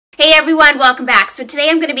Hey everyone, welcome back. So today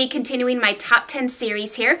I'm going to be continuing my top 10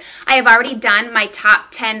 series here. I have already done my top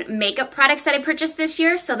 10 makeup products that I purchased this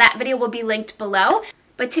year, so that video will be linked below.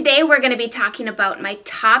 But today we're going to be talking about my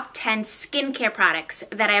top 10 skincare products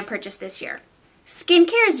that I have purchased this year.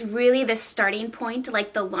 Skincare is really the starting point,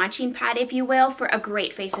 like the launching pad, if you will, for a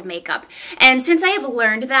great face of makeup. And since I have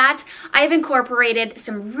learned that, I have incorporated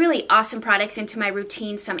some really awesome products into my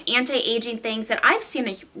routine, some anti-aging things that I've seen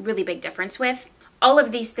a really big difference with. All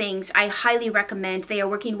of these things I highly recommend. They are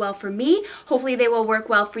working well for me. Hopefully they will work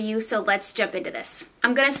well for you, so let's jump into this.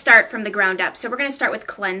 I'm going to start from the ground up. So we're going to start with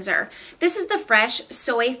cleanser. This is the Fresh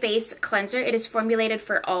Soy Face Cleanser. It is formulated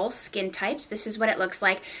for all skin types. This is what it looks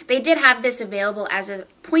like. They did have this available as a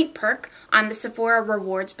point perk on the Sephora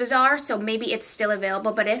Rewards Bazaar, so maybe it's still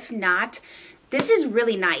available, but if not, this is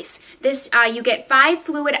really nice. This you get 5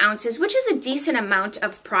 fluid ounces, which is a decent amount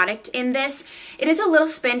of product in this. It is a little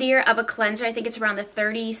spendier of a cleanser. I think it's around the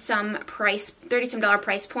 $30-some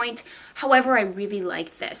price point. However, I really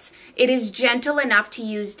like this. It is gentle enough to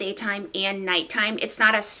use daytime and nighttime. It's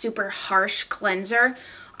not a super harsh cleanser.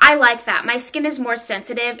 I like that. My skin is more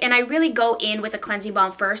sensitive, and I really go in with a cleansing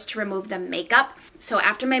balm first to remove the makeup. So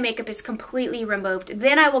after my makeup is completely removed,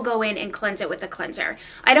 then I will go in and cleanse it with a cleanser.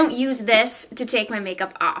 I don't use this to take my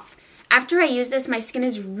makeup off. After I use this, my skin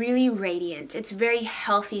is really radiant. It's very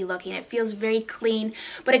healthy looking. It feels very clean,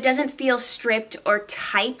 but it doesn't feel stripped or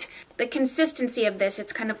tight. The consistency of this,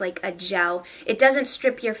 it's kind of like a gel. It doesn't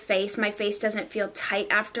strip your face. My face doesn't feel tight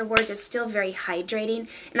afterwards. It's still very hydrating,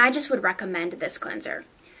 and I just would recommend this cleanser.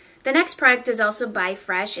 The next product is also by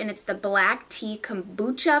Fresh, and it's the Black Tea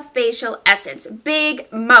Kombucha Facial Essence. Big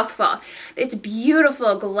mouthful. It's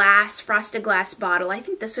beautiful glass, frosted glass bottle. I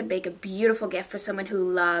think this would make a beautiful gift for someone who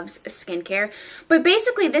loves skincare. But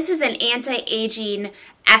basically, this is an anti-aging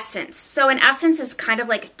essence. So an essence is kind of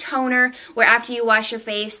like a toner where after you wash your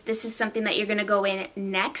face, this is something that you're going to go in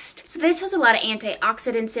next. So this has a lot of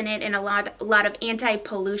antioxidants in it and a lot of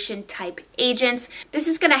anti-pollution type agents. This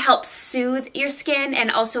is going to help soothe your skin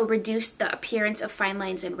and also reduce the appearance of fine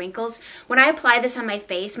lines and wrinkles. When I apply this on my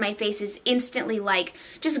face is instantly like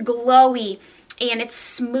just glowy, and it's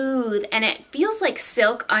smooth, and it feels like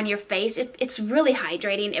silk on your face. It's really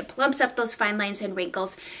hydrating. It plumps up those fine lines and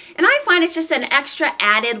wrinkles. And I find it's just an extra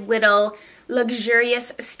added little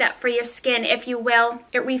luxurious step for your skin, if you will.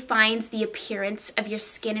 It refines the appearance of your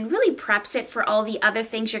skin and really preps it for all the other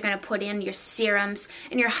things you're going to put in, your serums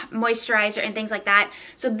and your moisturizer and things like that.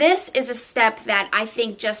 So this is a step that I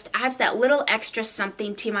think just adds that little extra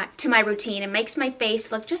something to my routine and makes my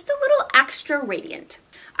face look just a little extra radiant.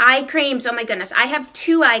 Eye creams, oh my goodness, I have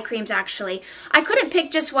 2 eye creams actually. I couldn't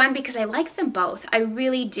pick just one because I like them both, I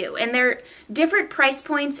really do. And they're different price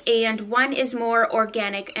points, and one is more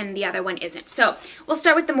organic and the other one isn't. So we'll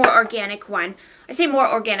start with the more organic one. I say more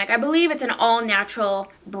organic, I believe it's an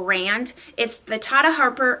all-natural brand. It's the Tata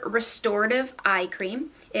Harper Restorative Eye Cream.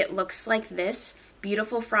 It looks like this.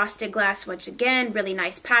 Beautiful frosted glass, which again, really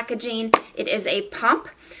nice packaging. It is a pump.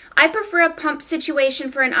 I prefer a pump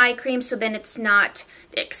situation for an eye cream, so then it's not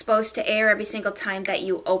exposed to air every single time that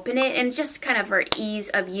you open it, and just kind of for ease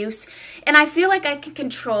of use. And I feel like I can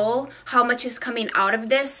control how much is coming out of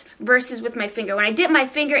this versus with my finger. When I dip my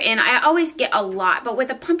finger in, I always get a lot, but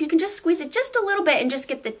with a pump you can just squeeze it just a little bit and just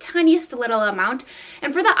get the tiniest little amount.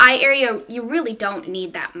 And for the eye area, you really don't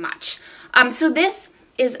need that much. So this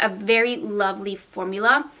is a very lovely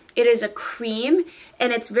formula. It is a cream,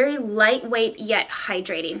 and it's very lightweight yet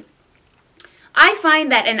hydrating. I find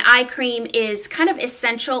that an eye cream is kind of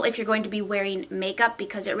essential if you're going to be wearing makeup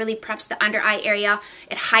because it really preps the under eye area.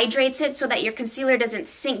 It hydrates it so that your concealer doesn't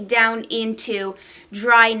sink down into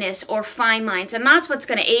dryness or fine lines. And that's what's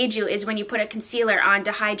going to aid you, is when you put a concealer on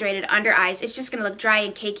dehydrated under eyes, it's just going to look dry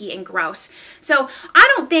and cakey and gross. So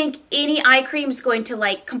I don't think any eye cream is going to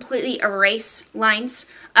like completely erase lines.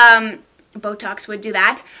 Botox would do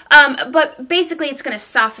that, but basically it's going to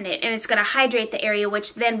soften it and it's going to hydrate the area,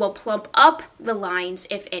 which then will plump up the lines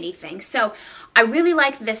if anything. So I really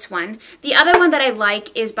like this one. The other one that I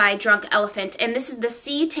like is by Drunk Elephant, and this is the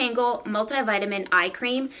C Tangle Multivitamin Eye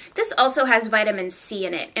Cream. This also has vitamin C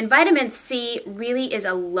in it, and vitamin C really is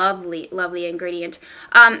a lovely, lovely ingredient.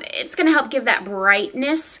 It's going to help give that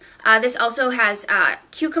brightness. This also has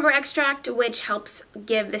cucumber extract, which helps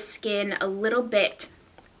give the skin a little bit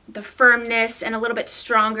the firmness and a little bit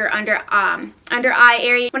stronger under eye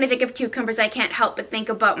area. When I think of cucumbers, I can't help but think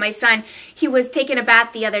about my son. He was taking a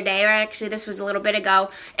bath the other day, or actually this was a little bit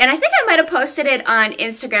ago, and I think I might have posted it on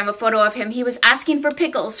Instagram, a photo of him. He was asking for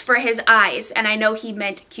pickles for his eyes, and I know he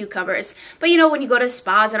meant cucumbers. But you know, when you go to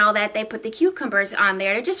spas and all that, they put the cucumbers on there,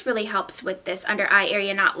 and it just really helps with this under eye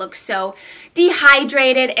area not look so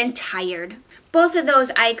dehydrated and tired. Both of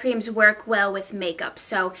those eye creams work well with makeup,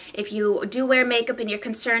 so if you do wear makeup and you're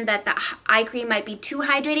concerned that the eye cream might be too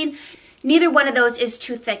hydrating, neither one of those is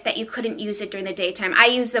too thick that you couldn't use it during the daytime. I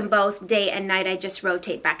use them both day and night. I just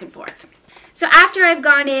rotate back and forth. So after I've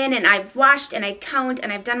gone in and I've washed and I've toned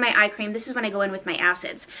and I've done my eye cream, this is when I go in with my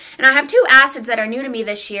acids. And I have two acids that are new to me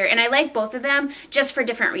this year, and I like both of them just for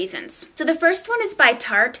different reasons. So the first one is by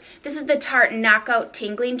Tarte. This is the Tarte Knockout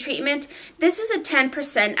Tingling Treatment. This is a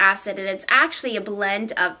 10% acid, and it's actually a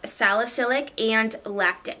blend of salicylic and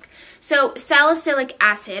lactic. So salicylic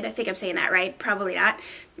acid, I think I'm saying that right, probably not,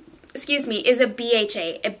 excuse me, is a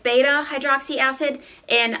BHA, a beta hydroxy acid,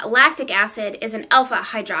 and lactic acid is an alpha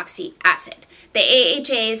hydroxy acid. The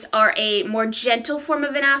AHAs are a more gentle form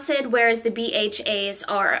of an acid, whereas the BHAs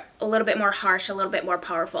are a little bit more harsh, a little bit more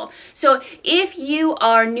powerful. So if you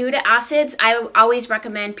are new to acids, I always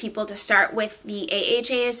recommend people to start with the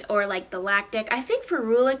AHAs or like the lactic. I think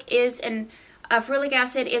ferulic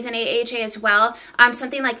acid is an AHA as well,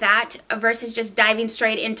 something like that, versus just diving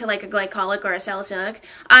straight into like a glycolic or a salicylic.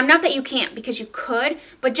 Not that you can't, because you could,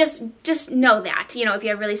 but just know that, you know, if you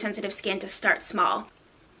have really sensitive skin, to start small.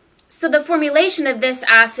 So the formulation of this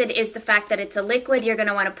acid is the fact that it's a liquid. You're going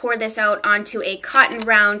to want to pour this out onto a cotton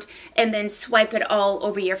round and then swipe it all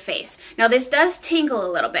over your face. Now this does tingle a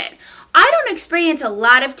little bit. I don't experience a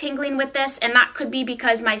lot of tingling with this, and that could be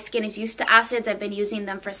because my skin is used to acids. I've been using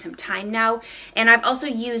them for some time now, and I've also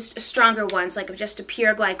used stronger ones, like just a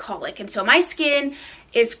pure glycolic, and so my skin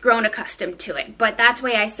is grown accustomed to it, but that's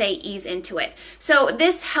why I say ease into it. So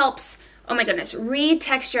this helps, oh my goodness,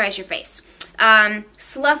 re-texturize your face.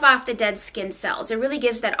 Slough off the dead skin cells. It really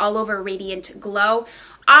gives that all over radiant glow.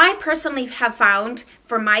 I personally have found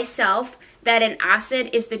for myself that an acid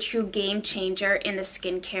is the true game changer in the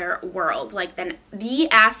skincare world. Like, the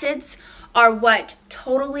acids are what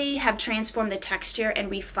totally have transformed the texture and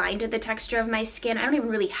refined the texture of my skin. I don't even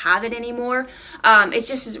really have it anymore. It's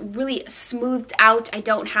just really smoothed out. I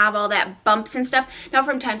don't have all that bumps and stuff. Now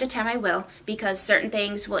from time to time I will, because certain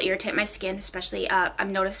things will irritate my skin, especially I've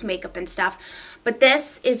noticed makeup and stuff. But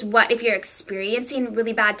this is what, if you're experiencing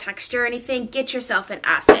really bad texture or anything, get yourself an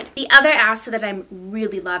acid. The other acid that I'm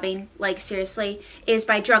really loving, like seriously, is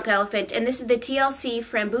by Drunk Elephant, and this is the TLC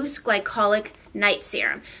Framboos Glycolic Night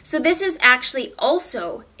Serum. So this is actually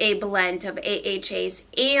also a blend of AHAs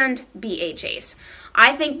and BHAs.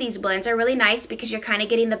 I think these blends are really nice because you're kind of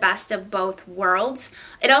getting the best of both worlds.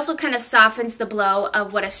 It also kind of softens the blow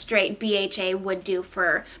of what a straight BHA would do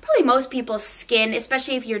for probably most people's skin,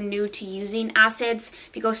 especially if you're new to using acids.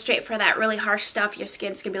 If you go straight for that really harsh stuff, your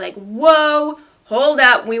skin's gonna be like, whoa, hold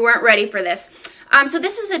up, we weren't ready for this. So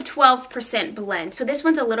this is a 12% blend. So this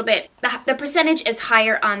one's a little bit, the percentage is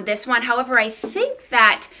higher on this one. However, I think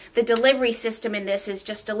that the delivery system in this is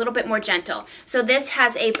just a little bit more gentle. So this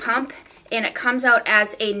has a pump, and it comes out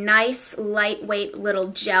as a nice lightweight little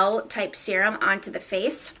gel type serum onto the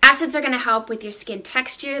face. Acids are going to help with your skin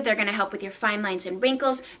texture. They're going to help with your fine lines and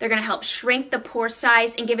wrinkles. They're going to help shrink the pore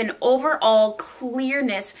size and give an overall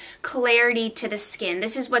clarity to the skin.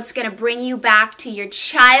 This is what's going to bring you back to your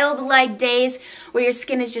childlike days where your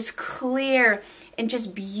skin is just clear and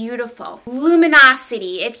just beautiful.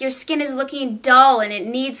 Luminosity. If your skin is looking dull and it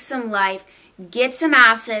needs some life, get some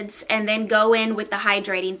acids and then go in with the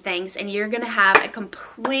hydrating things, and you're going to have a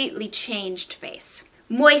completely changed face.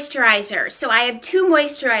 Moisturizer. So I have two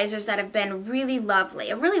moisturizers that have been really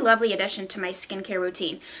lovely, a really lovely addition to my skincare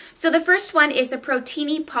routine. So the first one is the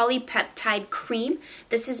Protini Polypeptide Cream.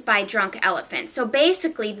 This is by Drunk Elephant. So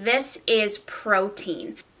basically this is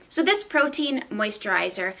protein. So this protein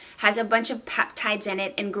moisturizer has a bunch of peptides in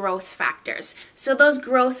it and growth factors. So those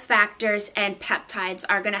growth factors and peptides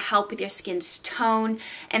are going to help with your skin's tone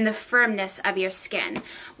and the firmness of your skin.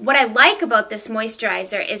 What I like about this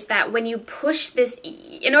moisturizer is that when you push this,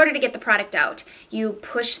 in order to get the product out, you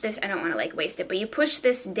push this, I don't want to like waste it, but you push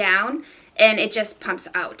this down and it just pumps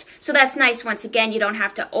out. So that's nice. Once again, you don't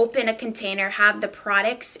have to open a container, have the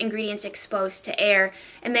products, ingredients exposed to air,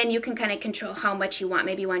 and then you can kind of control how much you want.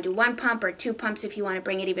 Maybe you want to do 1 pump or 2 pumps if you want to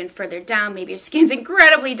bring it even further down. Maybe your skin's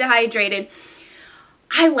incredibly dehydrated.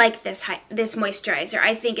 I like this moisturizer.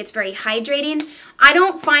 I think it's very hydrating. I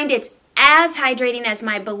don't find it's as hydrating as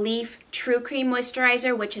my Belief True Cream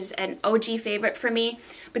Moisturizer, which is an OG favorite for me.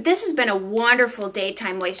 But this has been a wonderful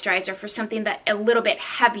daytime moisturizer for something that a little bit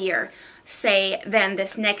heavier, say, than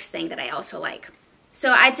this next thing that I also like.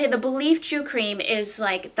 So I'd say the Belief True Cream is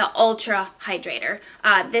like the ultra hydrator.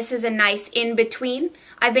 This is a nice in-between.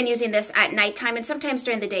 I've been using this at nighttime and sometimes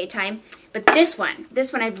during the daytime. But this one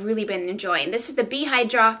I've really been enjoying. This is the Be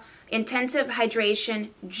Hydra Intensive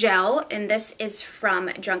Hydration Gel, and this is from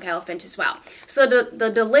Drunk Elephant as well. So the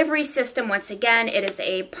delivery system, once again, it is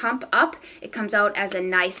a pump up. It comes out as a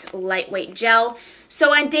nice lightweight gel.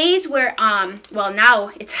 So on days where, well,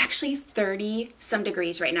 now it's actually 30 some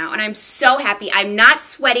degrees right now, and I'm so happy. I'm not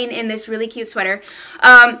sweating in this really cute sweater.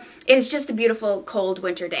 It is just a beautiful cold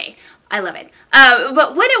winter day. I love it.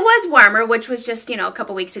 But when it was warmer, which was just, you know, a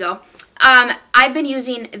couple weeks ago, I've been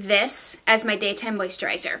using this as my daytime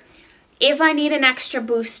moisturizer. If I need an extra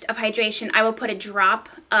boost of hydration, I will put a drop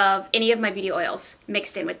of any of my beauty oils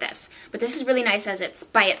mixed in with this. But this is really nice as it's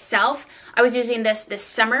by itself. I was using this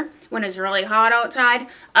summer when it was really hot outside,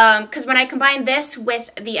 because when I combine this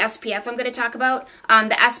with the SPF I'm going to talk about,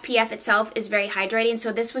 the SPF itself is very hydrating,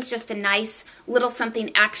 so this was just a nice little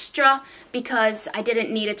something extra because I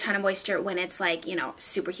didn't need a ton of moisture when it's like, you know,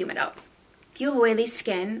 super humid out. If you have oily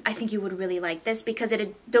skin, I think you would really like this because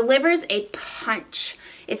it delivers a punch.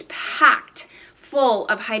 It's packed full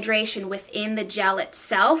of hydration within the gel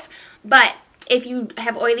itself, but if you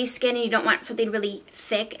have oily skin and you don't want something really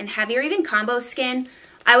thick and heavy, or even combo skin,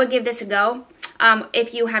 I would give this a go.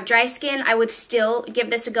 If you have dry skin, I would still give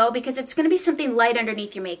this a go because it's going to be something light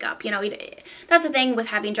underneath your makeup. You know, that's the thing with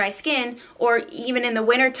having dry skin, or even in the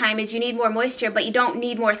winter time, is you need more moisture, but you don't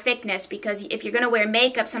need more thickness, because if you're going to wear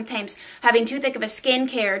makeup, sometimes having too thick of a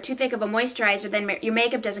skincare, too thick of a moisturizer, then your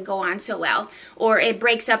makeup doesn't go on so well, or it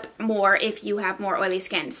breaks up more if you have more oily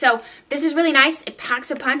skin. So this is really nice. It packs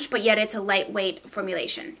a punch, but yet it's a lightweight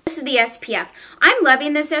formulation. This is the SPF. I'm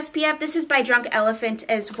loving this SPF. This is by Drunk Elephant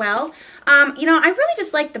as well. You know, I really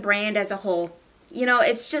just like the brand as a whole. You know,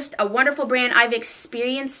 it's just a wonderful brand. I've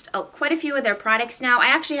experienced quite a few of their products now. I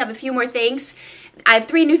actually have a few more things. I have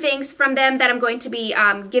 3 new things from them that I'm going to be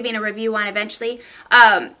giving a review on eventually.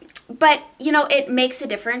 But, you know, it makes a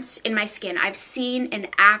difference in my skin. I've seen an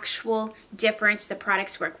actual difference. The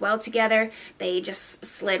products work well together. They just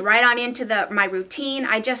slid right on into my routine.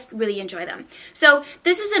 I just really enjoy them. So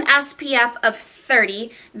this is an SPF of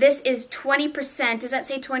 30. This is 20%. Does that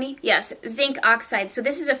say 20? Yes, zinc oxide. So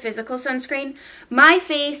this is a physical sunscreen. My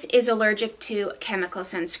face is allergic to chemical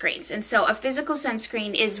sunscreens. And so a physical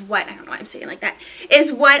sunscreen is what, I don't know why I'm saying it like that,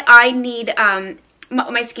 is what I need,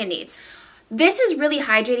 my skin needs. This is really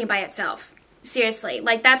hydrating by itself. Seriously,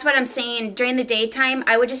 like that's what I'm saying. During the daytime,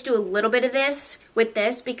 I would just do a little bit of this with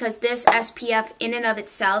this because this SPF in and of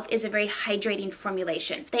itself is a very hydrating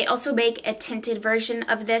formulation. They also make a tinted version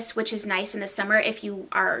of this, which is nice in the summer if you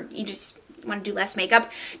just want to do less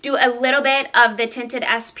makeup. Do a little bit of the tinted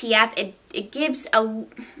SPF. It gives a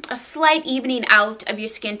slight evening out of your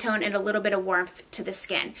skin tone and a little bit of warmth to the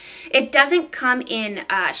skin. It doesn't come in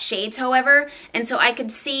shades, however, and so I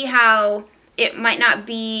could see how it might not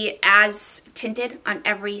be as tinted on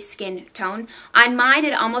every skin tone. On mine,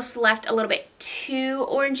 it almost left a little bit too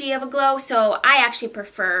orangey of a glow, so I actually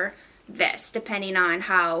prefer this, depending on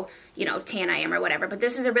how, you know, tan I am or whatever. But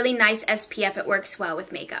this is a really nice SPF. It works well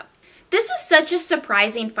with makeup. This is such a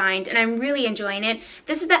surprising find, and I'm really enjoying it.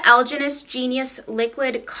 This is the Algenist Genius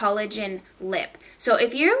Liquid Collagen Lip. So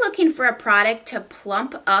if you're looking for a product to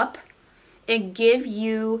plump up and give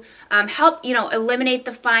you, help, you know, eliminate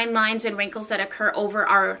the fine lines and wrinkles that occur over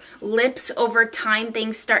our lips over time,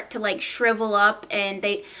 things start to like shrivel up and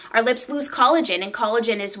our lips lose collagen, and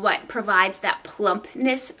collagen is what provides that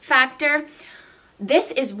plumpness factor.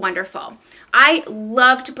 This is wonderful. I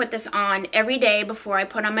love to put this on every day before I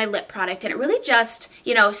put on my lip product, and it really just,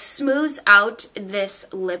 you know, smooths out this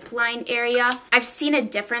lip line area. I've seen a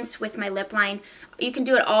difference with my lip line. You can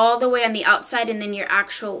do it all the way on the outside and then your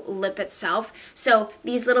actual lip itself. So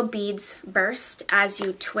these little beads burst as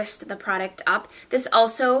you twist the product up. This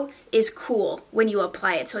also is cool when you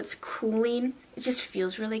apply it. So it's cooling. It just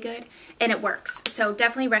feels really good and it works. So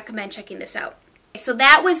definitely recommend checking this out. So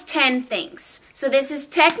that was 10 things. So this is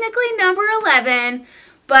technically number 11,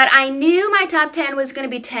 but I knew my top 10 was going to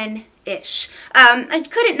be 10-ish. I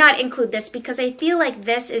couldn't not include this because I feel like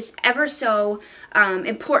this is ever so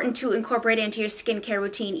important to incorporate into your skincare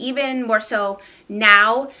routine, even more so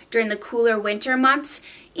now during the cooler winter months,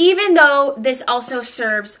 even though this also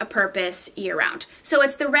serves a purpose year-round. So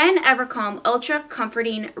it's the Ren Evercalm Ultra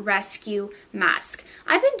Comforting Rescue Mask.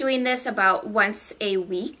 I've been doing this about once a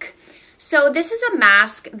week. So this is a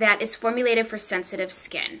mask that is formulated for sensitive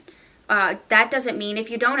skin. that doesn't mean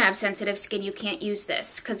if you don't have sensitive skin, you can't use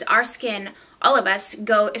this, because our skin, all of us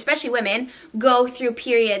go, especially women, go through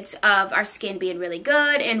periods of our skin being really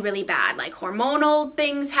good and really bad. Like hormonal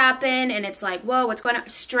things happen and it's like, whoa, what's going on?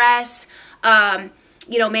 Stress.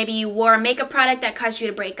 You know, maybe you wore a makeup product that caused you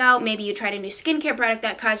to break out. Maybe you tried a new skincare product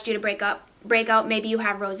that caused you to break out. Maybe you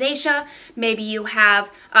have rosacea. Maybe you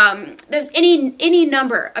have, there's any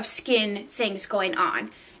number of skin things going on.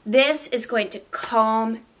 This is going to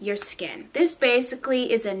calm your skin. This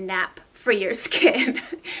basically is a nap for your skin.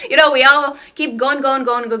 You know, we all keep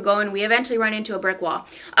going. We eventually run into a brick wall.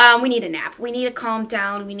 We need a nap. We need to calm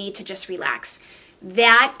down. We need to just relax.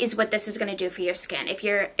 That is what this is going to do for your skin. If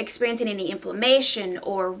you're experiencing any inflammation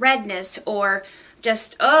or redness or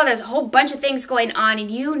just, oh, there's a whole bunch of things going on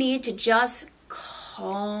and you need to just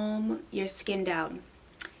calm your skin down,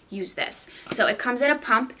 use this. So it comes in a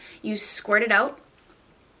pump. You squirt it out.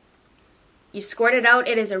 You squirt it out.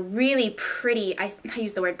 It is a really pretty, I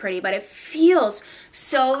use the word pretty, but it feels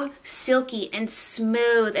so silky and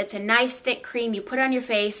smooth. It's a nice thick cream. You put it on your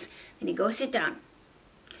face, then you go sit down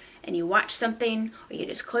and you watch something, or you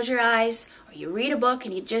just close your eyes, or you read a book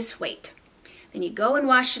and you just wait. Then you go and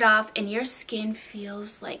wash it off and your skin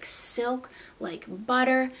feels like silk, like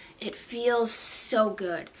butter. It feels so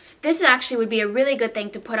good. This actually would be a really good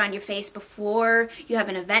thing to put on your face before you have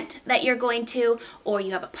an event that you're going to, or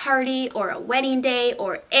you have a party or a wedding day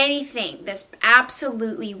or anything. This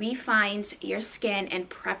absolutely refines your skin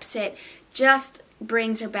and preps it, just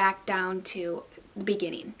brings her back down to the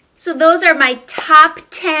beginning. So those are my top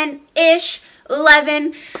 10-ish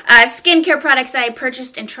 11 skincare products that I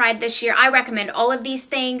purchased and tried this year. I recommend all of these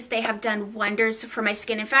things. They have done wonders for my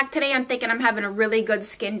skin. In fact, today I'm thinking I'm having a really good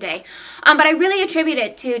skin day. But I really attribute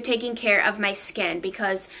it to taking care of my skin,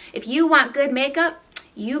 because if you want good makeup,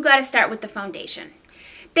 you got to start with the foundation.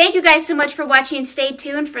 Thank you guys so much for watching. Stay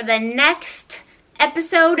tuned for the next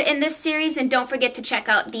episode in this series, and don't forget to check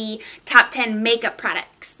out the top 10 makeup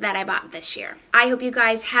products that I bought this year. I hope you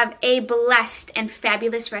guys have a blessed and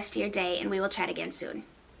fabulous rest of your day, and we will chat again soon.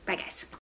 Bye guys.